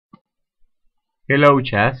Hello,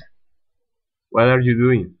 Chaz. What are you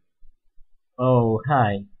doing? Oh,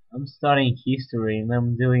 hi. I'm studying history and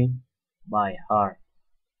I'm doing by heart.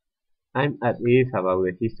 I'm at ease about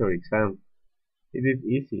the history exam. It is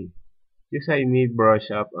easy. Just I need brush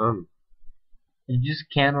up on. I just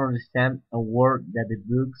can't understand a word that the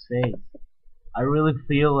book says. I really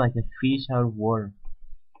feel like a fish out of water.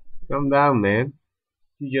 Calm down, man.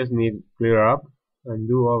 You just need clear up and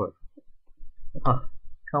do over. Huh,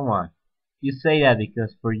 come on. You say that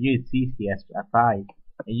because for you it's easy as a pie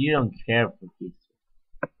and you don't care for history.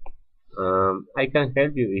 I can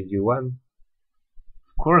help you if you want.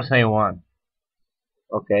 Of course I want.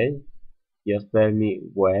 Okay, just tell me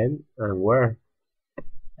when and where.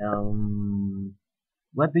 Um,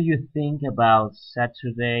 what do you think about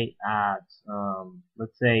Saturday at,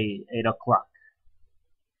 let's say 8 o'clock?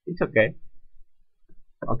 It's okay.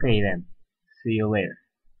 Okay then. See you later.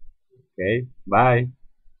 Okay, bye.